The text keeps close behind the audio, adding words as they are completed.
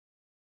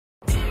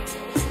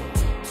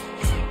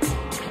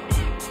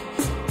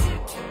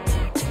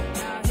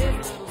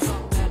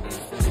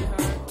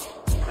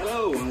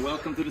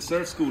Welcome to the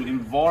Surf School in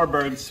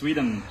Varberg,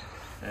 Sweden.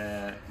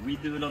 We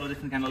do a lot of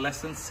different kind of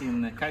lessons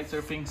in kite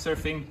surfing,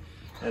 surfing,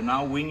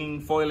 now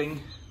winging,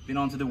 foiling. Been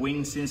onto the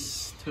wing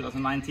since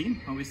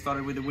 2019 when we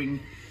started with the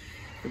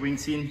wing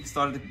scene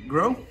started to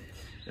grow.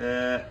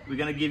 We're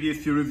gonna give you a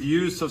few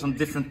reviews of some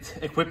different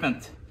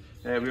equipment.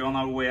 We're on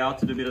our way out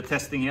to do a bit of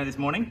testing here this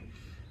morning.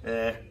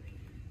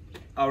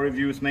 Our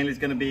review is mainly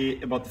going to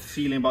be about the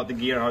feeling about the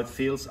gear, how it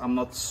feels. I'm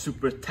not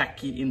super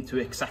tacky into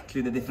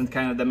exactly the different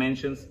kind of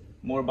dimensions,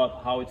 more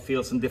about how it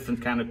feels in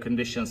different kind of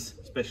conditions,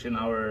 especially in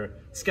our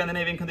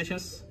Scandinavian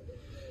conditions.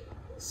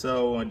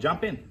 So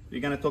jump in.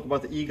 We're going to talk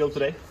about the Eagle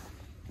today.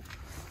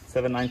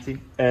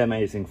 790,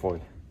 amazing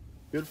foil.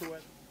 Beautiful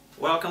weather.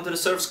 Welcome to the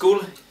Surf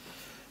School.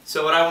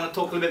 So what I want to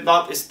talk a little bit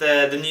about is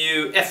the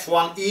new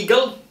F1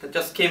 Eagle that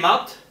just came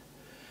out.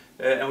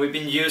 And we've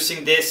been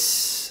using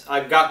this.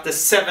 I got the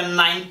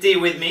 790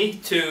 with me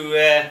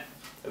to,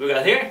 what we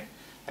got here?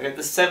 I got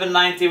the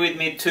 790 with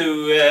me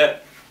to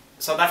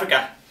South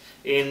Africa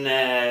in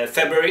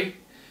February.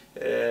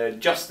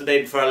 Just the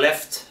day before I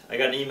left, I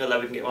got an email that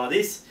we can get one of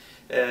these.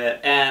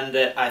 And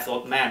I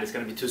thought, man, it's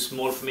going to be too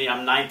small for me.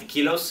 I'm 90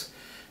 kilos,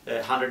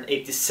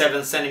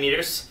 187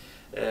 centimeters.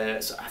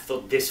 So I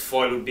thought this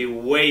foil would be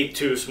way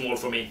too small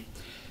for me.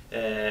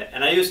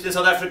 And I used it in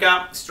South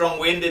Africa, strong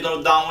wind, did a lot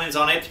of downwinds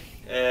on it.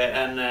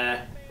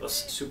 Was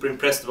super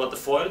impressed about the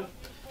foil.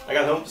 I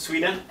got home to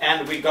Sweden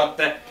and we got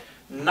the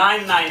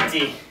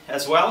 990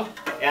 as well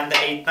and the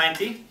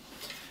 890.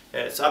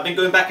 So I've been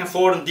going back and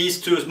forth on these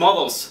two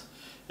models.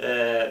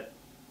 The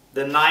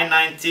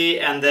 990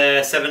 and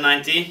the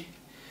 790.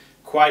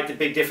 Quite a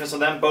big difference on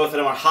them. Both of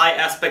them are high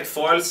aspect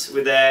foils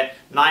with a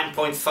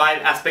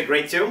 9.5 aspect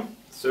ratio.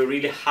 So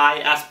really high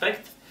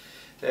aspect.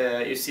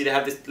 You see they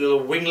have these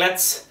little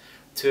winglets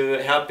to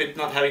help it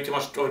not having too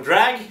much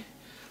drag.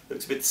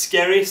 Looks a bit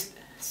scary.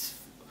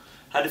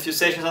 Had a few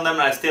sessions on them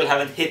and I still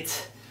haven't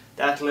hit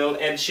that little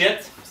edge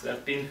yet, so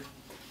that's been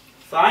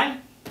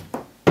fine.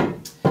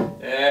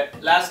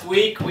 Last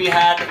week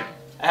I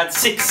had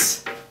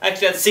six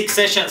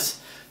sessions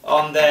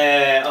on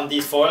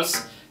these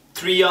foils,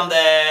 3 on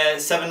the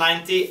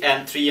 790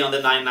 and 3 on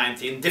the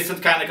 990 in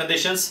different kind of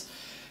conditions.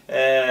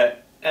 And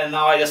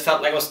now I just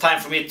felt like it was time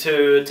for me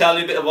to tell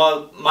you a bit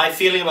about my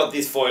feeling about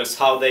these foils,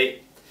 how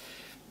they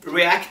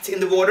react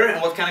in the water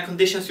and what kind of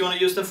conditions you want to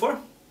use them for.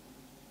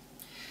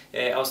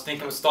 I was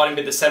thinking of starting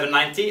with the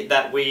 790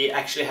 that we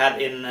actually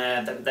had in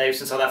that I used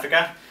in South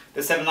Africa.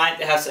 The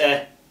 790 has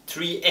a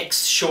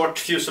 3x short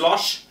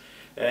fuselage,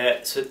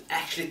 so it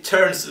actually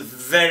turns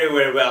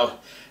very well.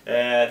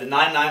 The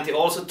 990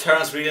 also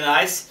turns really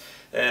nice,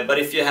 but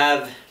if you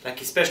have, like,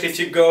 especially if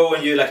you go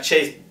and you like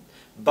chase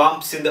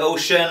bumps in the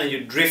ocean and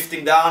you're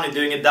drifting down and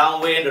doing a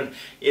downwind, and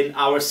in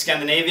our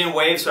Scandinavian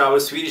waves or our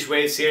Swedish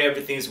waves here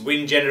everything is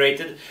wind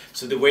generated,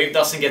 so the wave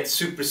doesn't get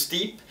super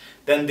steep.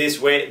 Then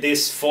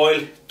this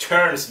foil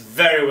turns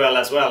very well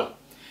as well.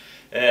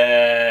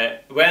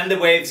 When the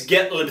waves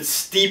get a little bit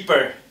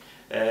steeper,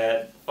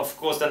 of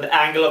course then the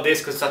angle of this,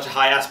 because it's such a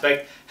high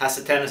aspect, has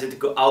a tendency to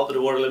go out of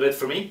the water a little bit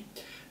for me.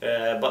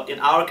 But in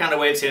our kind of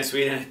waves here in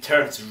Sweden it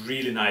turns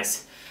really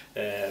nice.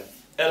 A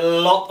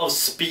lot of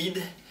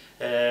speed.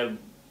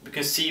 You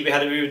can see we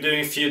were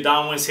doing a few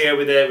downwinds here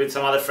with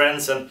some other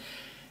friends, and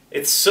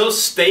it's so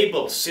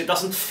stable, so it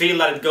doesn't feel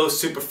like it goes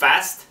super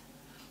fast.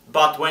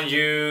 But when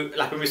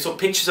we saw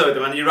pictures of it,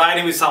 when you're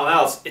riding with someone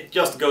else, it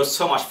just goes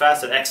so much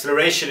faster. The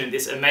acceleration in it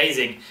is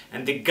amazing,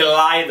 and the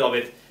glide of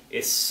it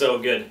is so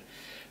good.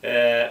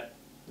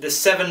 The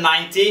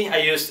 790 I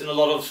used in a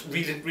lot of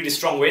really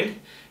strong wind.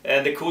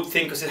 The cool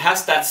thing, because it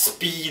has that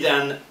speed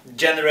and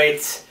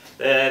generates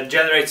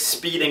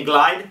speed and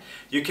glide,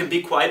 you can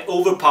be quite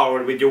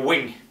overpowered with your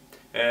wing.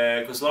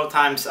 Because a lot of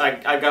times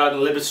I got a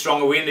little bit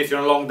stronger wind if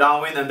you're on a long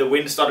downwind and the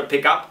wind started to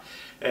pick up.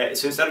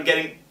 So instead of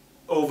getting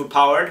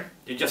overpowered,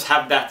 you just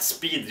have that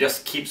speed,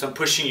 just keeps on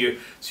pushing you,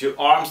 so your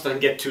arms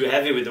don't get too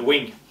heavy with the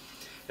wing.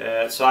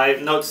 So I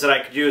noticed that I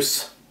could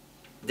use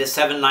the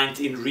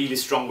 790 in really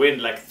strong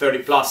wind, like 30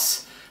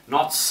 plus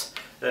knots.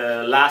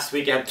 Last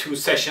week I had 2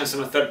 sessions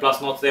on a 30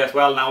 plus knots there as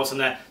well, and I was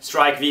on a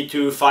Strike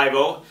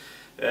V250,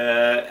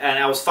 and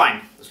I was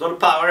fine. There's a lot of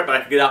power, but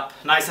I could get up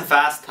nice and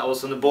fast. I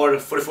was on the board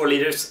 44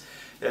 liters,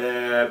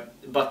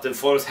 but the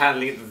foil was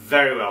handling it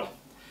very well.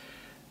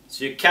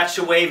 So you catch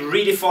a wave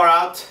really far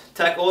out,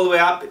 tack all the way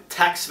up, it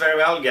tacks very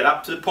well, get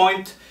up to the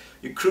point,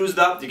 you cruise it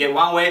up, you get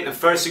one wave, and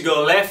first you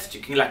go left,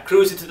 you can like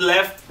cruise it to the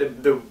left,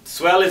 the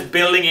swell is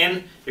building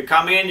in, you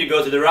come in, you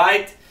go to the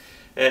right,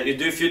 you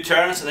do a few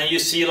turns, and then you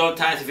see a lot of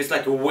times if it's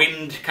like a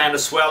wind kind of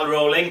swell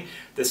rolling,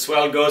 the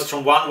swell goes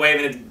from one wave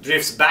and it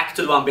drifts back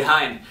to the one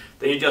behind.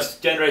 Then you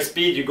just generate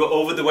speed, you go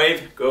over the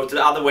wave, go to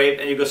the other wave,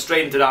 and you go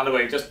straight into the other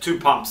wave, just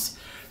 2 pumps.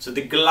 So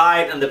the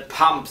glide and the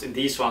pumps in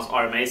these ones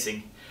are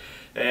amazing.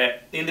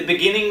 In the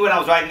beginning when I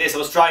was riding this, I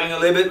was struggling a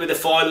little bit with the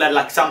foil that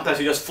like sometimes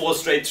you just fall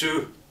straight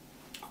through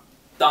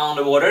down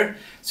the water,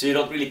 so you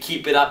don't really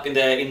keep it up in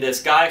the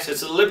sky. So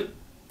it's a little bit,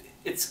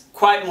 it's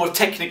quite more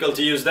technical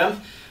to use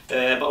them.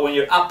 But when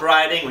you're up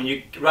riding, when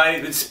you ride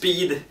it with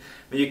speed,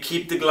 when you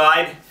keep the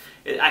glide,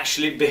 it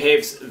actually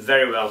behaves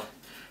very well.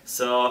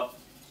 So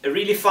a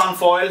really fun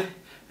foil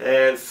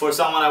for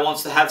someone that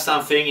wants to have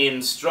something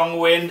in strong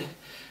wind.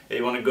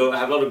 You want to go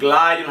have a lot of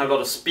glide, you want to have a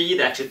lot of speed,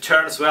 it actually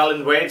turns well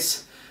in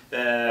waves.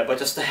 But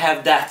just to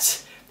have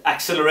that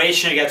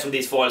acceleration you get from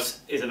these foils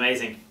is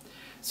amazing.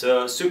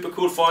 So super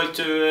cool foil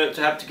to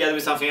have together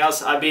with something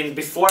else.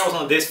 Before I was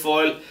on this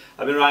foil,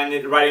 I've been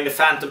riding the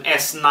Phantom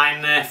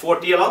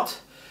S940 a lot.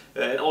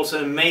 And also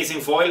an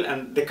amazing foil,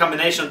 and the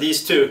combination of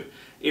these two,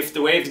 if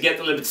the waves get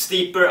a little bit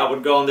steeper, I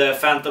would go on the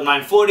Phantom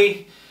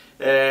 940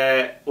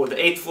 or the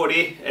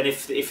 840, and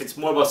if it's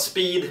more about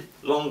speed,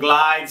 long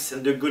glides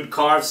and do good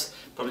carves,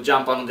 probably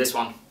jump on this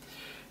one.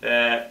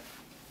 The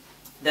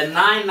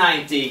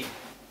 990,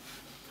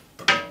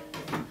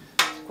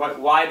 quite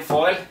wide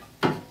foil,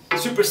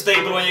 super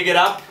stable when you get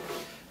up.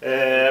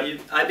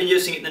 I've been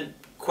using it in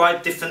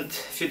quite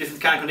few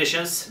different kind of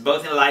conditions,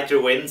 both in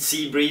lighter wind,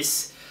 sea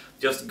breeze,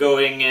 just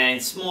going in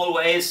small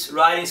waves,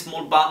 riding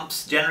small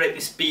bumps,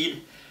 generating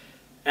speed,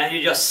 and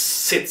you just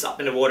sits up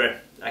in the water.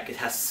 Like, it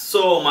has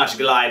so much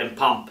glide and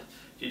pump.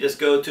 You just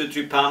go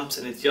 2-3 pumps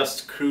and it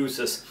just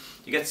cruises.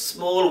 You get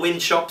small wind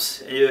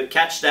chops and you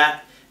catch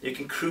that, you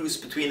can cruise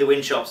between the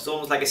wind chops. It's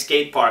almost like a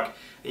skate park.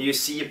 And you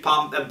see a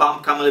bump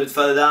come a little bit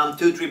further down,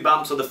 2-3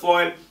 bumps on the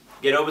foil,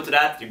 get over to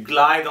that, you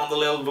glide on the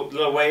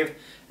little wave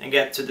and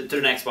get to the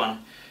next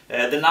one.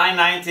 The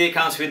 990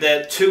 comes with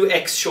a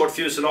 2x short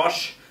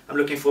fuselage. I'm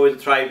looking forward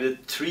to try the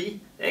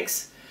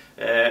 3x.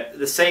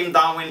 The same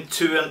downwind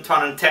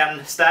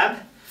 210 stab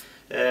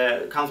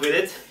comes with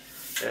it.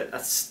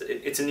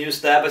 It's a new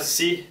stab, as you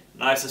see,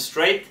 nice and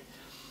straight.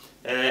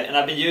 And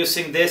I've been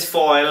using this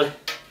foil.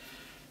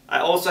 I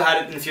also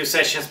had it in a few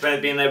sessions when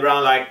it's been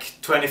around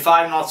like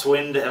 25 knots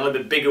wind and a little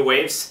bit bigger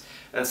waves.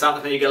 And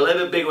sometimes when you get a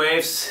little bit big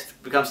waves,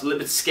 it becomes a little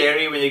bit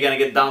scary when you're gonna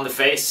get down the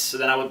face. So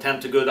then I would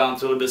tend to go down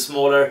to a little bit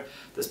smaller,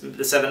 the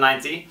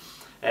 790.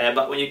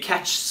 But when you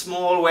catch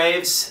small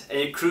waves and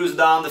you cruise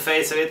down the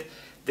face of it,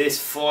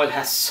 this foil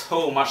has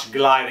so much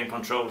glide and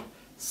control.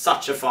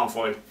 Such a fun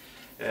foil.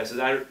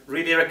 So I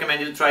really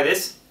recommend you to try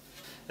this.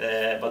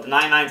 But the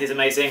 990 is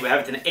amazing. We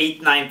have it in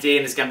 890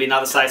 and there's going to be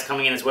another size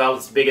coming in as well.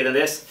 It's bigger than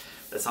this.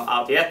 That's not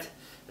out yet.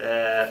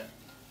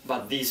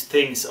 But these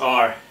things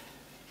are,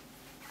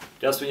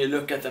 just when you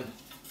look at them,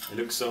 they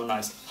look so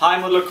nice. High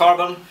modular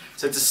carbon,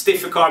 so it's a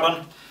stiffer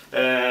carbon.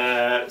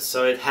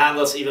 So it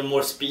handles even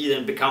more speed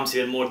and becomes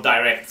even more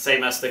direct.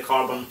 Same as the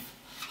carbon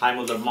high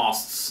modular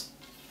masts.